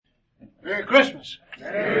Merry Christmas.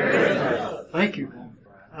 Merry Christmas. Thank you.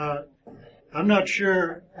 I'm not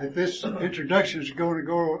sure if this introduction is going to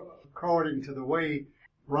go according to the way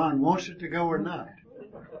Ron wants it to go or not.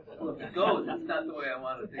 Well, if it goes, it's not the way I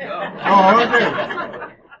want it to go. Oh,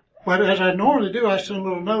 okay. But as I normally do, I send a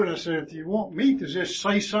little note. I said, if you want me to just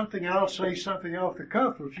say something, I'll say something off the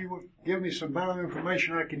cuff. If you would give me some valuable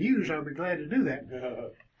information I can use, I'll be glad to do that.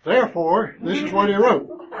 Therefore, this is what he wrote.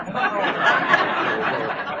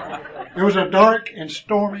 It was a dark and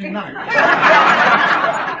stormy night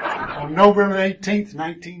on November 18th,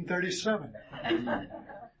 1937.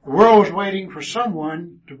 The world was waiting for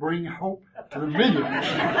someone to bring hope to the millions.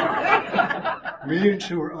 Millions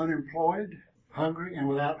who were unemployed, hungry, and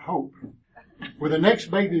without hope. With the next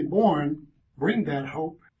baby born, bring that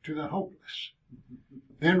hope to the hopeless.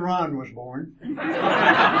 Then Ron was born.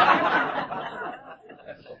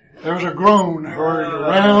 There was a groan heard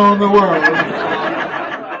around the world.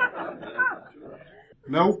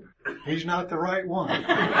 Nope, he's not the right one.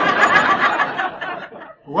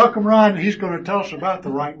 Welcome, Ron. He's going to tell us about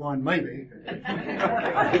the right one, maybe.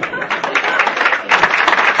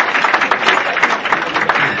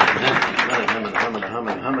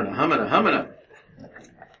 Humming.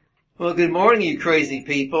 Well, good morning, you crazy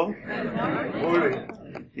people. Good morning.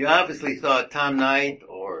 You obviously thought Tom Knight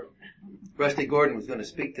or Rusty Gordon was going to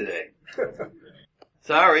speak today.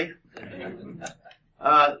 Sorry.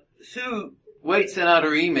 Sue Waite sent out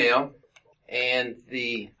her email, and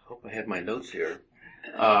hope I have my notes here,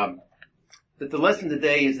 that the lesson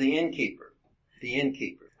today is the innkeeper. The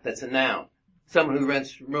innkeeper. That's a noun. Someone who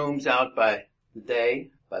rents rooms out by the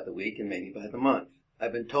day, by the week, and maybe by the month.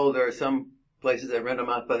 I've been told there are some places that rent them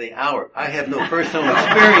out by the hour. I have no personal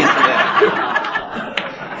experience of that.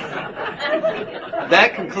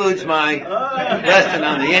 That concludes my lesson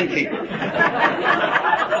on the innkeeper.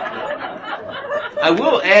 I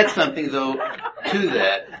will add something, though, to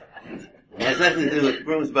that. It has nothing to do with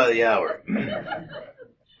rooms by the hour. In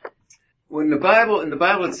the Bible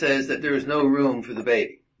it says that there is no room for the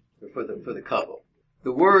baby, for the couple.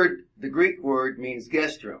 The Greek word means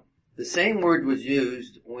guest room. The same word was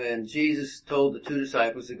used when Jesus told the two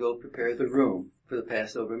disciples to go prepare the room for the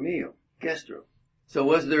Passover meal. Guest room. So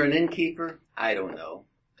was there an innkeeper? I don't know.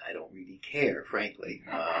 I don't really care, frankly.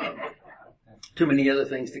 Too many other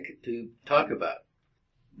things to talk about.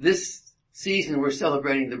 This season we're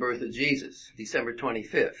celebrating the birth of Jesus, December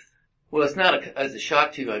 25th. Well, it's not as a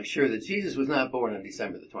shock to you, I'm sure, that Jesus was not born on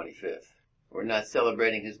December the 25th. We're not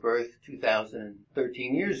celebrating his birth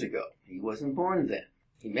 2013 years ago. He wasn't born then.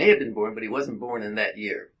 He may have been born, but he wasn't born in that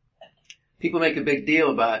year. People make a big deal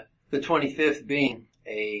about the 25th being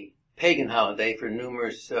a pagan holiday for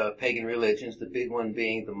numerous pagan religions, the big one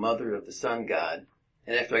being the mother of the sun god.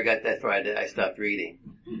 And after I got that Friday, I stopped reading.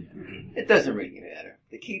 It doesn't really matter.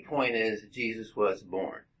 The key point is Jesus was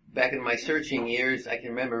born. Back in my searching years, I can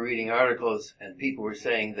remember reading articles and people were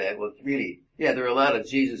saying that, well, really, yeah, there are a lot of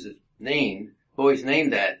Jesuses named, boys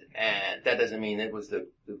named that, and that doesn't mean it was the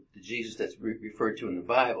Jesus that's referred to in the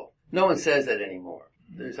Bible. No one says that anymore.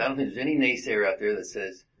 I don't think there's any naysayer out there that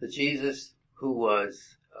says the Jesus who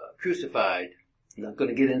was crucified, I'm not going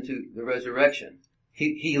to get into the resurrection,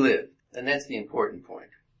 he lived. And that's the important point.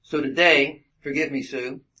 So today, forgive me,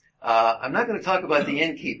 Sue, I'm not going to talk about the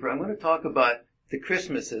innkeeper. I'm going to talk about the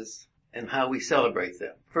Christmases and how we celebrate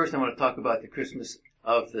them. First, I want to talk about the Christmas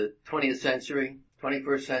of the 20th century,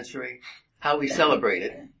 21st century, how we celebrate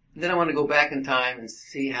it. And then I want to go back in time and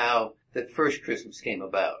see how that first Christmas came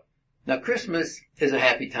about. Now, Christmas is a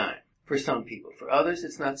happy time for some people. For others,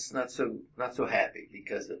 it's not so happy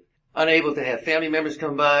because of unable to have family members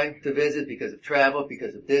come by to visit because of travel,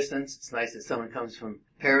 because of distance. It's nice that someone comes from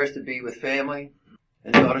Paris to be with family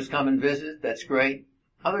and daughters come and visit. That's great.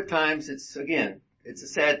 Other times it's a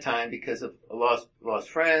sad time because of lost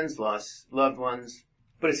friends, lost loved ones,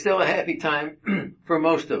 but it's still a happy time for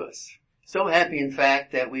most of us. So happy, in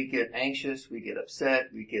fact, that we get anxious, we get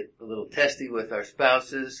upset, we get a little testy with our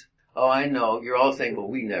spouses. Oh, I know. You're all saying, well,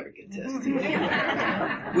 we never get testy.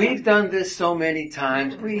 We've done this so many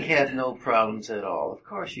times. We have no problems at all. Of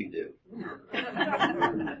course you do.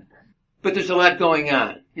 But there's a lot going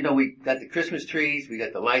on. You know, we got the Christmas trees. We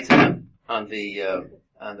got the lights on the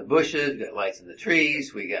bushes. We got lights on the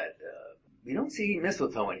trees. We don't see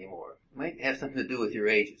mistletoe anymore. Might have something to do with your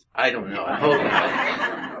ages. I don't know. I hope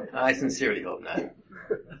not. I sincerely hope not.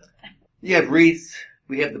 You have wreaths.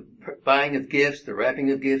 We have the buying of gifts, the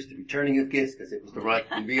wrapping of gifts, the returning of gifts, because we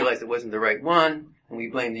realized it wasn't the right one, and we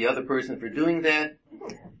blame the other person for doing that,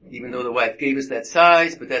 even though the wife gave us that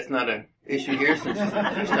size, but that's not an issue here since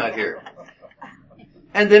she's not here.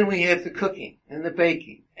 And then we have the cooking and the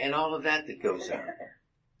baking and all of that goes on.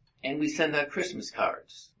 And we send out Christmas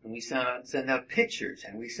cards. And we send out pictures.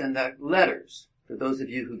 And we send out letters. For those of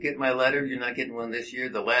you who get my letter, you're not getting one this year.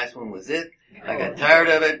 The last one was it. I got tired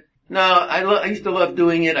of it. No, I used to love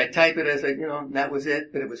doing it. I type it as that was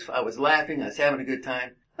it. But I was laughing. I was having a good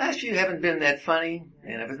time. Last year you haven't been that funny.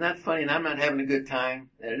 And if it's not funny and I'm not having a good time,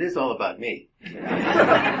 then it is all about me.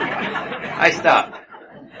 I stopped.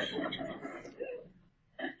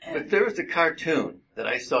 But there was a cartoon that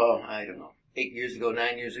I saw, 8 years ago,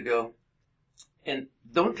 9 years ago. And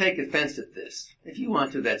don't take offense at this. If you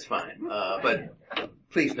want to, that's fine. But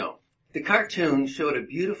please don't. The cartoon showed a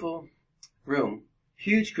beautiful room,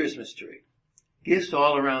 huge Christmas tree, gifts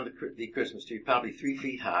all around the Christmas tree, probably 3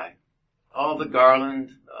 feet high, all the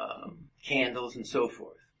garland, candles, and so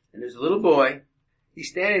forth. And there's a little boy. He's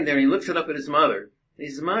standing there and he looks up at his mother. And he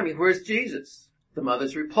says, "Mommy, where's Jesus?" The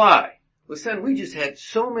mother's reply, "Well, son, we just had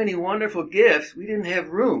so many wonderful gifts, we didn't have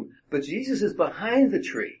room. But Jesus is behind the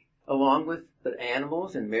tree, along with the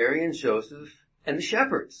animals and Mary and Joseph and the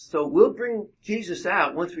shepherds. So we'll bring Jesus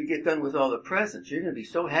out once we get done with all the presents. You're going to be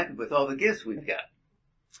so happy with all the gifts we've got."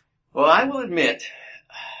 Well, I will admit,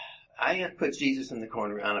 I have put Jesus in the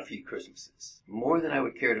corner on a few Christmases, more than I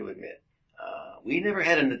would care to admit. We never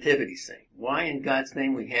had a nativity scene. Why in God's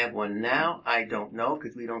name we have one now, I don't know,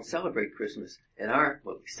 because we don't celebrate Christmas we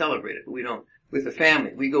celebrate it, but we don't with the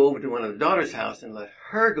family. We go over to one of the daughter's house and let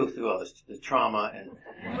her go through all the trauma and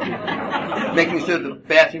making sure the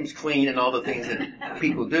bathroom's clean and all the things that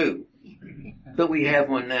people do. But we have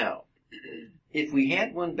one now. If we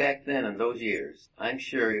had one back then in those years, I'm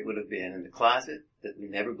sure it would have been in the closet that we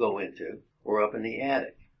never go into or up in the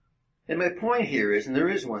attic. And my point here is, and there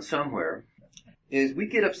is one somewhere, is we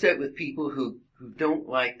get upset with people who don't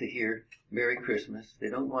like to hear Merry Christmas. They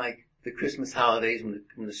don't like the Christmas holidays when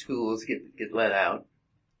the schools get let out.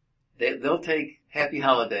 They'll take Happy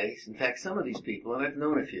Holidays. In fact, some of these people, and I've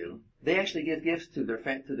known a few, they actually give gifts to their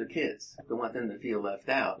kids. They want them to feel left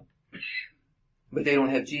out. But they don't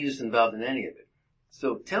have Jesus involved in any of it.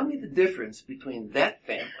 So tell me the difference between that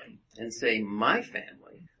family and, say, my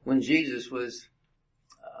family, when Jesus was,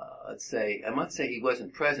 I'm not saying he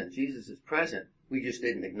wasn't present. Jesus is present. We just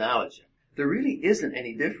didn't acknowledge him. There really isn't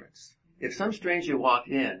any difference. If some stranger walked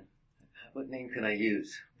in, what name can I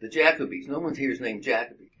use? The Jacobys. No one here is named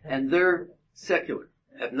Jacoby. And they're secular.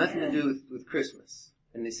 Have nothing to do with Christmas.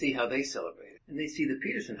 And they see how they celebrate it. And they see the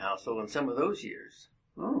Peterson household in some of those years.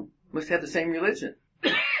 Oh, must have the same religion.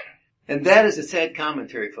 And that is a sad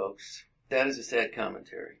commentary, folks. That is a sad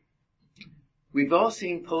commentary. We've all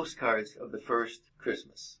seen postcards of the first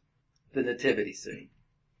Christmas. The nativity scene.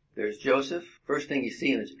 There's Joseph. First thing you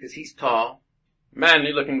see, because he's tall,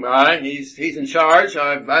 manly looking guy. He's in charge.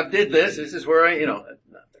 I did this. This is where not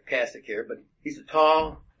sarcastic here, but he's a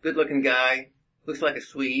tall, good looking guy. Looks like a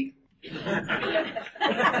Swede.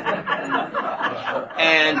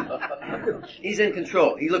 And he's in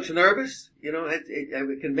control. He looks nervous. I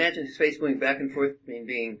can imagine his face going back and forth between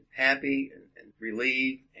being happy and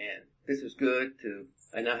relieved and this is good to,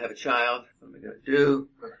 I now have a child. What am I going to do?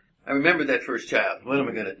 I remember that first child. What am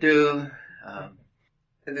I going to do?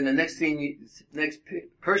 And then the next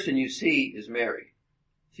person you see is Mary.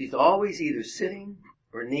 She's always either sitting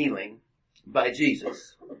or kneeling by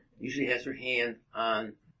Jesus. Usually has her hand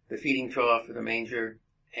on the feeding trough or the manger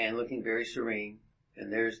and looking very serene.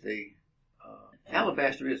 And there's the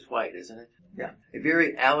alabaster is white, isn't it? Yeah. A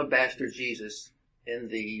very alabaster Jesus in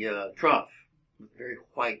the trough with very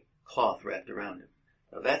white cloth wrapped around him.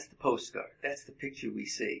 Now that's the postcard. That's the picture we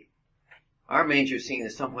see. Our manger scene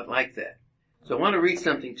is somewhat like that. So I want to read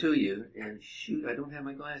something to you, and shoot, I don't have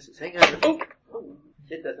my glasses. Hang on. Oh,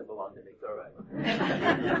 it doesn't belong to me. It's all right.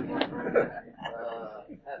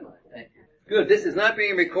 Thank you. Good. This is not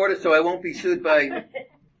being recorded, so I won't be sued by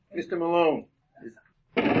Mr. Malone.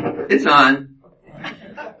 It's on.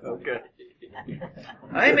 Okay.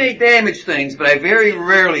 I may damage things, but I very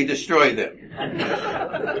rarely destroy them.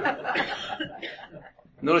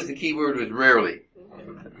 Notice the key word was rarely.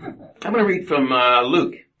 I'm going to read from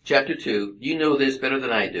Luke. Chapter 2, you know this better than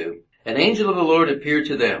I do. An angel of the Lord appeared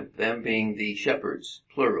to them being the shepherds,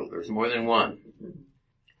 plural, there's more than one.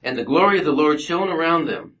 And the glory of the Lord shone around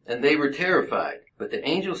them, and they were terrified. But the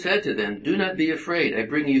angel said to them, do not be afraid. I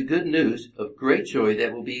bring you good news of great joy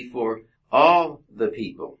that will be for all the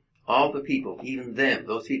people. All the people, even them,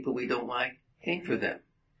 those people we don't like, came for them.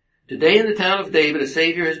 Today in the town of David a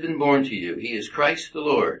Savior has been born to you. He is Christ the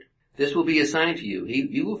Lord. This will be a sign to you.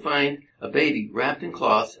 You will find a baby wrapped in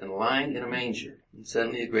cloths and lying in a manger. And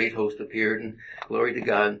suddenly a great host appeared, and glory to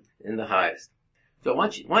God in the highest. So I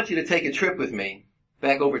want you to take a trip with me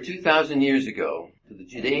back over 2,000 years ago to the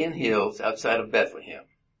Judean hills outside of Bethlehem.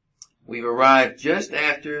 We've arrived just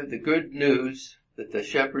after the good news that the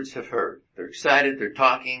shepherds have heard. They're excited, they're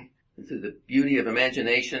talking, and through the beauty of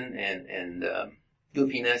imagination and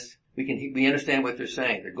goofiness, we understand what they're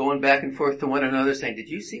saying. They're going back and forth to one another saying, did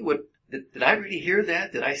you see did I really hear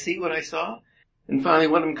that? Did I see what I saw? And finally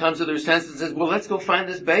one of them comes to their senses and says, well, let's go find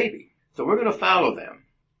this baby. So we're going to follow them.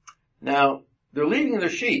 Now, they're leaving their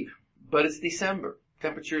sheep, but it's December.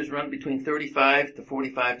 Temperatures run between 35 to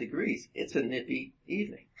 45 degrees. It's a nippy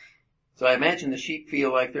evening. So I imagine the shepherds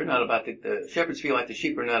feel like the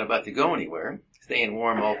sheep are not about to go anywhere, staying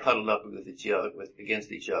warm, all cuddled up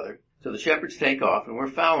against each other. So the shepherds take off and we're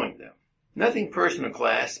following them. Nothing personal,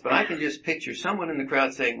 class, but I can just picture someone in the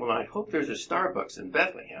crowd saying, well, I hope there's a Starbucks in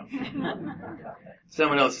Bethlehem.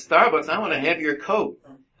 Someone else, Starbucks, I want to have your coat.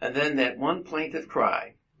 And then that one plaintive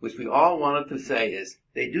cry, which we all wanted to say is,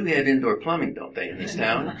 they do have indoor plumbing, don't they, in this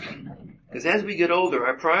town? Because as we get older,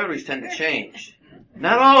 our priorities tend to change.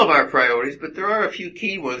 Not all of our priorities, but there are a few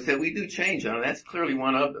key ones that we do change on, and that's clearly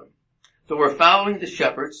one of them. So we're following the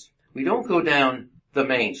shepherds. We don't go down the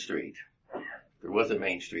main street. There was a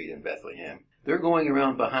main street in Bethlehem. They're going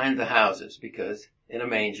around behind the houses because in a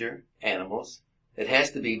manger, animals, it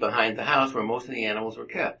has to be behind the house where most of the animals were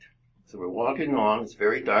kept. So we're walking along. It's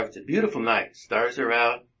very dark. It's a beautiful night. Stars are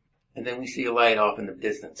out. And then we see a light off in the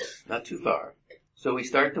distance, not too far. So we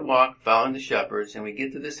start to walk, following the shepherds, and we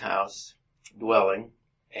get to this house, dwelling,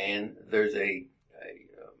 and there's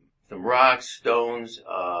some rocks, stones,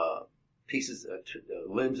 pieces,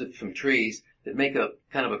 limbs from trees that make a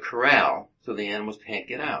kind of a corral so the animals can't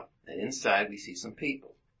get out. And inside we see some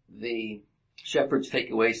people. The shepherds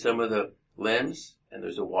take away some of the limbs, and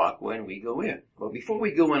there's a walkway, and we go in. Well, before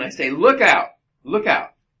we go in, I say, look out! Look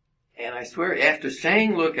out! And I swear, after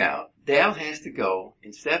saying look out, Dale has to go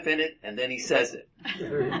and step in it, and then he says it.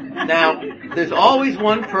 Now, there's always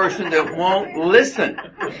one person that won't listen.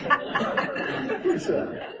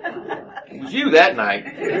 It was you that night.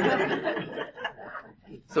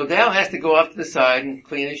 So Dale has to go off to the side and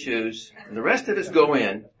clean his shoes, and the rest of us go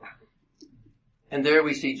in, and there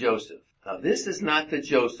we see Joseph. Now, this is not the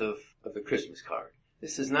Joseph of the Christmas card.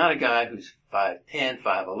 This is not a guy who's 5'10",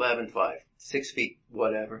 5'11", 5'6 feet,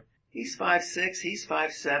 whatever. He's 5'6", he's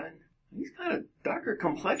 5'7". He's got a darker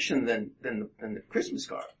complexion than the Christmas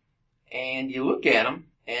card. And you look at him,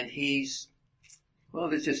 and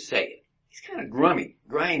let's just say it. He's kind of grimy.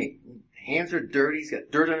 Hands are dirty, he's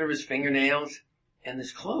got dirt under his fingernails. And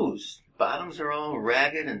his clothes, bottoms are all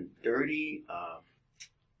ragged and dirty.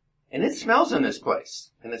 And it smells in this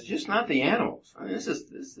place. And it's just not the animals. I mean, this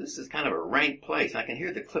is kind of a rank place. I can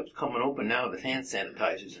hear the clips coming open now with hand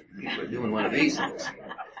sanitizers, and people are doing one of these things.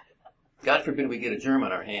 God forbid we get a germ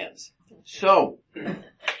on our hands. So,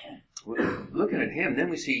 we're looking at him,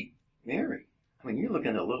 then we see Mary. I mean, you're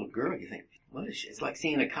looking at a little girl, you think, what is she? It's like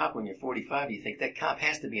seeing a cop when you're 45, you think that cop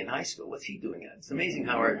has to be in high school. What's he doing at? It's amazing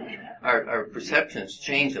how our perceptions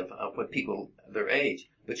change of what people, their age.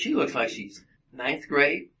 But she looks like she's 9th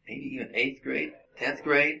grade, maybe even 8th grade, 10th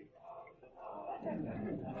grade.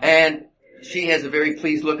 And she has a very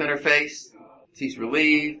pleased look on her face. She's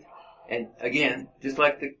relieved. And again, just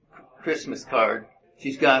like the Christmas card,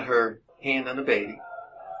 she's got her hand on the baby.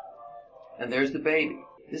 And there's the baby.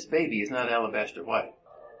 This baby is not alabaster white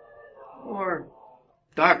or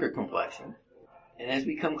darker complexion. And as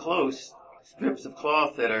we come close, strips of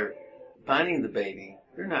cloth that are binding the baby,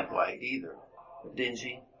 they're not white either. They're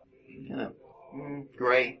dingy, kind of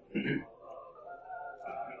gray.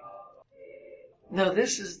 Now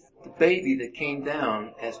this is the baby that came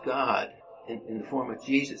down as God in the form of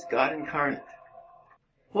Jesus, God incarnate.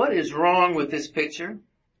 What is wrong with this picture?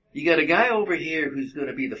 You got a guy over here who's going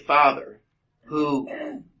to be the father, who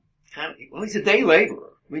he's a day laborer.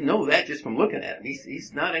 We know that just from looking at him.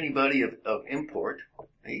 He's not anybody of import.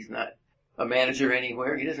 He's not a manager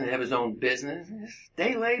anywhere. He doesn't have his own business. He's a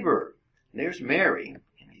day laborer. And there's Mary.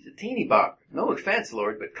 He's a teeny bopper. No offense,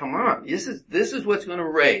 Lord, but come on. This is what's going to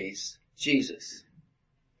raise Jesus.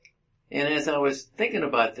 And as I was thinking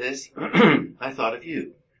about this, I thought of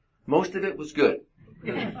you. Most of it was good.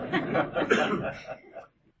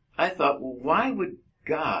 I thought, well, why would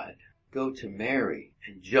God go to Mary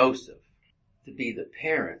and Joseph to be the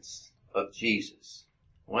parents of Jesus?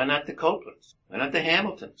 Why not the Copelands? Why not the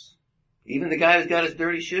Hamiltons? Even the guy who's got his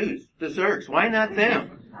dirty shoes, the Zerks. Why not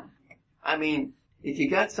them? I mean, if you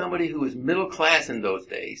got somebody who was middle class in those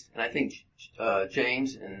days, and I think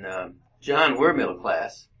James and John were middle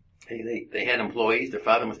class. They had employees. Their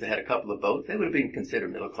father must have had a couple of boats. They would have been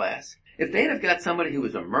considered middle class. If they'd have got somebody who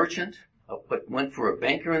was a merchant, but went for a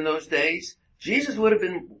banker in those days, Jesus would have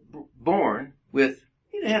been born with,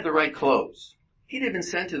 he'd have had the right clothes. He'd have been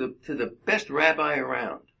sent to the best rabbi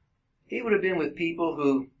around. He would have been with people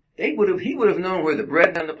who, he would have known where the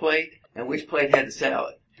bread on the plate and which plate had the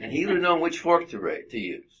salad. And he would have known which fork to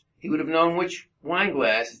use. He would have known which wine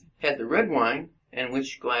glass had the red wine and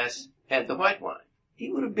which glass had the white wine.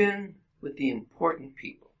 He would have been with the important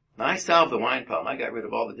people. Now, I solved the wine problem. I got rid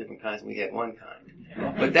of all the different kinds and we had one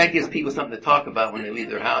kind. But that gives people something to talk about when they leave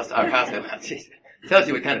their house. Our house tells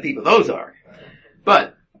you what kind of people those are.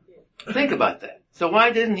 But think about that. So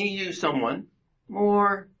why didn't he use someone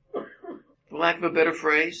more, for lack of a better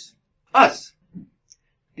phrase, us?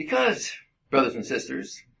 Because, brothers and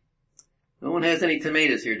sisters, no one has any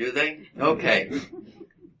tomatoes here, do they? Okay.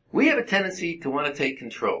 We have a tendency to want to take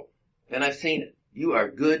control. And I've seen it. You are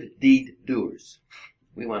good deed doers.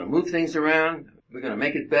 We want to move things around. We're going to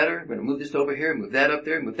make it better. We're going to move this over here, move that up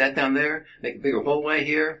there, move that down there, make a bigger hallway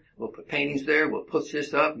here. We'll put paintings there. We'll push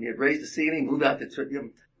this up and raise the ceiling, move out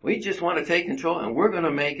the... We just want to take control and we're going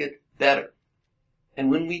to make it better. And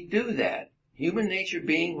when we do that, human nature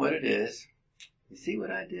being what it is, you see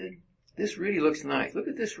what I did? This really looks nice. Look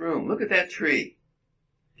at this room. Look at that tree.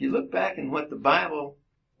 If you look back in what the Bible,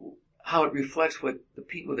 how it reflects what the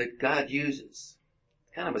people that God uses,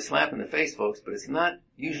 kind of a slap in the face, folks, but it's not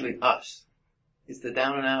usually us. It's the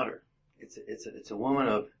down and outer. It's a woman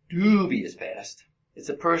of dubious past. It's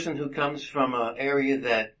a person who comes from an area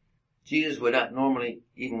that Jesus would not normally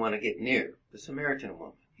even want to get near. The Samaritan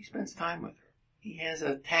woman. He spends time with her. He has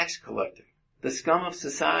a tax collector, the scum of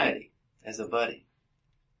society, as a buddy.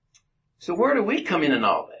 So where do we come in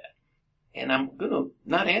all that? And I'm going to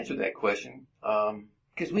not answer that question,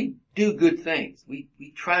 because we do good things. We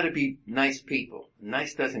try to be nice people.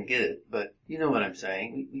 Nice doesn't get it, but you know what I'm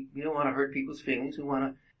saying. We don't want to hurt people's feelings.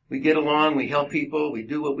 We get along, we help people, we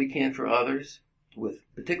do what we can for others, with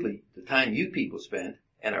particularly the time you people spend,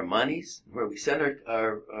 and our monies, where we send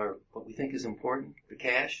our what we think is important, the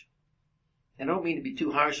cash. And I don't mean to be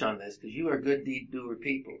too harsh on this, because you are good deed doer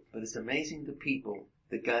people, but it's amazing the people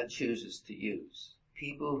that God chooses to use.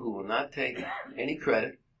 People who will not take any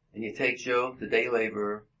credit. And you take Joe, the day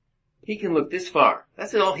laborer, he can look this far.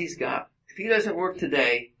 That's all he's got. If he doesn't work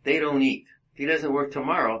today, they don't eat. If he doesn't work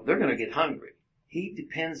tomorrow, they're going to get hungry. He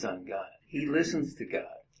depends on God. He listens to God.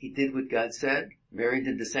 He did what God said. Mary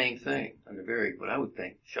did the same thing under very, what I would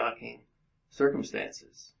think, shocking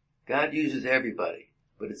circumstances. God uses everybody,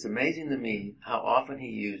 but it's amazing to me how often he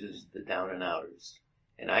uses the down and outers.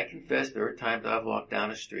 And I confess there are times I've walked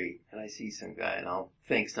down a street and I see some guy and I'll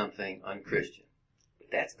think something unchristian.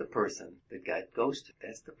 That's the person that God goes to.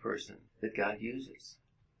 That's the person that God uses.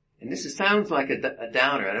 And this sounds like a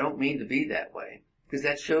downer. I don't mean to be that way, because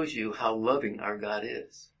that shows you how loving our God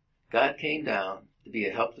is. God came down to be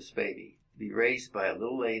a helpless baby, to be raised by a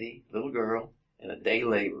little lady, little girl, and a day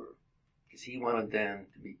laborer, because he wanted them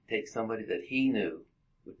to take somebody that he knew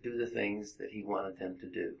would do the things that he wanted them to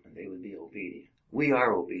do, and they would be obedient. We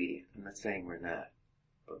are obedient. I'm not saying we're not.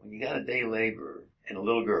 But when you got a day laborer and a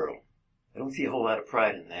little girl, I don't see a whole lot of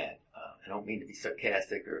pride in that. I don't mean to be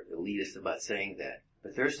sarcastic or elitist about saying that,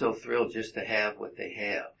 but they're so thrilled just to have what they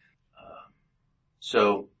have.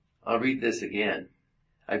 So I'll read this again.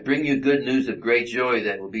 I bring you good news of great joy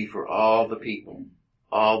that will be for all the people.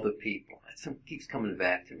 All the people. That keeps coming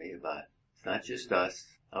back to me about, it's not just us.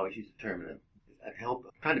 I always use the term, I'm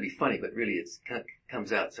trying to be funny, but really it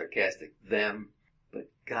comes out sarcastic. Them. But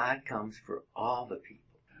God comes for all the people.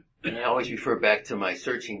 And I always refer back to my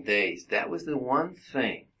searching days. That was the one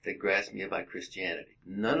thing that grasped me about Christianity.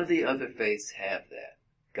 None of the other faiths have that.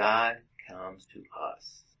 God comes to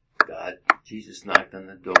us. Jesus knocked on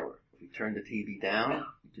the door. If we turn the TV down,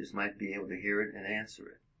 you just might be able to hear it and answer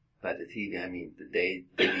it. By the TV, I mean the daily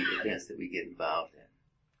events that we get involved in.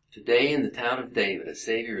 Today in the town of David, a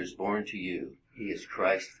Savior is born to you. He is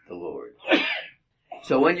Christ the Lord.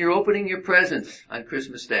 So when you're opening your presents on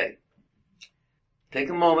Christmas Day, take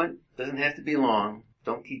a moment. Doesn't have to be long.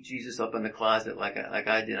 Don't keep Jesus up in the closet like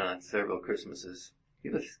I did on several Christmases.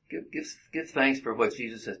 Give thanks for what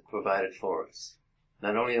Jesus has provided for us.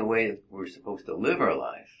 Not only the way that we're supposed to live our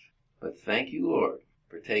life, but thank you, Lord,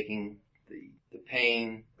 for taking the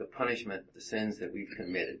pain, the punishment, the sins that we've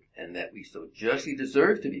committed, and that we so justly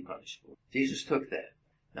deserve to be punished for. Jesus took that.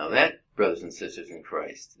 Now that, brothers and sisters in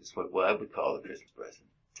Christ, is what I would call a Christmas present.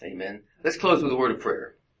 Amen. Let's close with a word of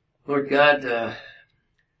prayer. Lord God,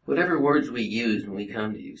 whatever words we use when we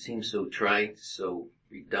come to you seem so trite, so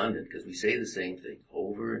redundant, because we say the same thing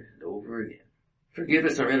over and over again. Forgive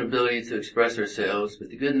us our inability to express ourselves, but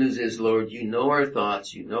the good news is, Lord, you know our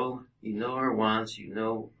thoughts, you know our wants, you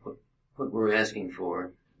know what we're asking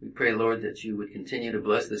for. We pray, Lord, that you would continue to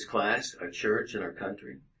bless this class, our church, and our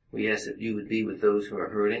country. We ask that you would be with those who are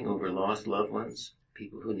hurting over lost loved ones,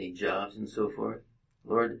 people who need jobs and so forth.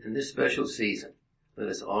 Lord, in this special season, let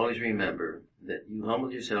us always remember that you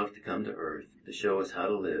humbled yourself to come to earth to show us how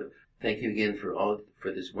to live. Thank you again for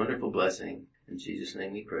this wonderful blessing. In Jesus'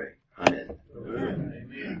 name we pray. Amen.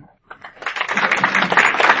 Amen.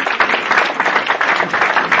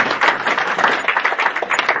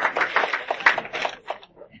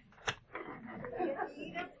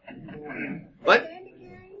 What?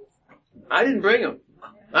 I didn't bring them.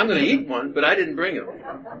 I'm going to eat one, but I didn't bring them.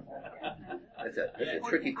 That's a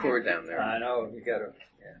tricky chord down there. I know, you gotta.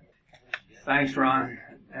 Yeah. Thanks, Ron.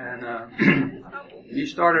 And you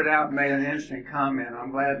started out and made an interesting comment.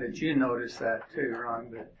 I'm glad that you noticed that too,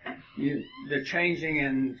 Ron. That the changing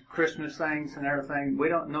in Christmas things and everything, we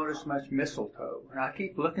don't notice much mistletoe. And I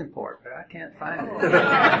keep looking for it, but I can't find it.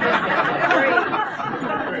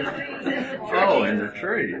 Oh, in the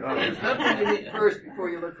tree. Oh. There's something you need first before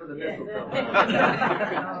you look for the mistletoe.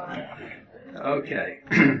 Okay.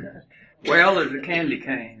 Well, there's a candy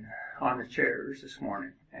cane on the chairs this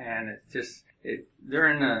morning, and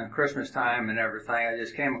during the Christmas time and everything, I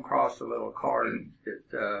just came across a little card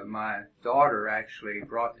that my daughter actually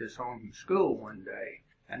brought this home from school one day,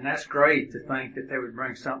 and that's great to think that they would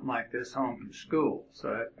bring something like this home from school.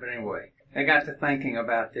 But anyway, I got to thinking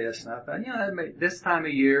about this, and I thought, this time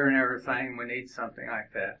of year and everything, we need something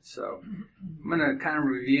like that. So I'm going to kind of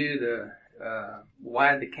review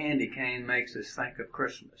why the candy cane makes us think of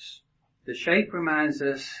Christmas. The shape reminds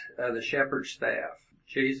us of the shepherd's staff.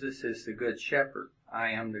 Jesus is the good shepherd.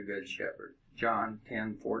 I am the good shepherd. John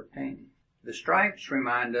 10:14. The stripes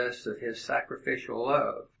remind us of his sacrificial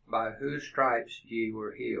love, by whose stripes ye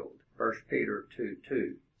were healed. 1 Peter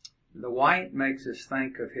 2:2. The white makes us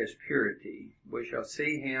think of his purity. We shall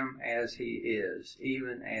see him as he is,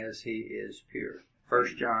 even as he is pure.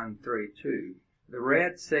 1 John 3:2. The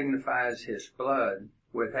red signifies his blood.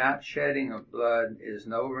 Without shedding of blood is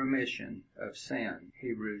no remission of sin.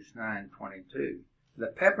 Hebrews 9:22. The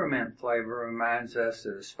peppermint flavor reminds us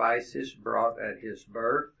of the spices brought at his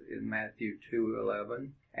birth in Matthew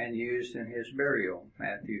 2:11 and used in his burial,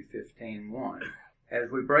 Matthew 15:1.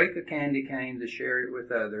 As we break a candy cane to share it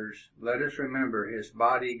with others, let us remember his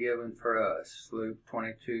body given for us, Luke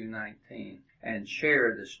 22:19, and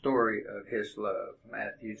share the story of his love,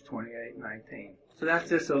 Matthew 28:19. So that's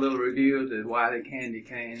just a little review of why the candy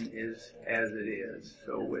cane is as it is.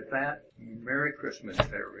 So with that, Merry Christmas to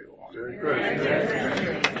everyone. Merry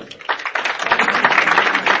Christmas.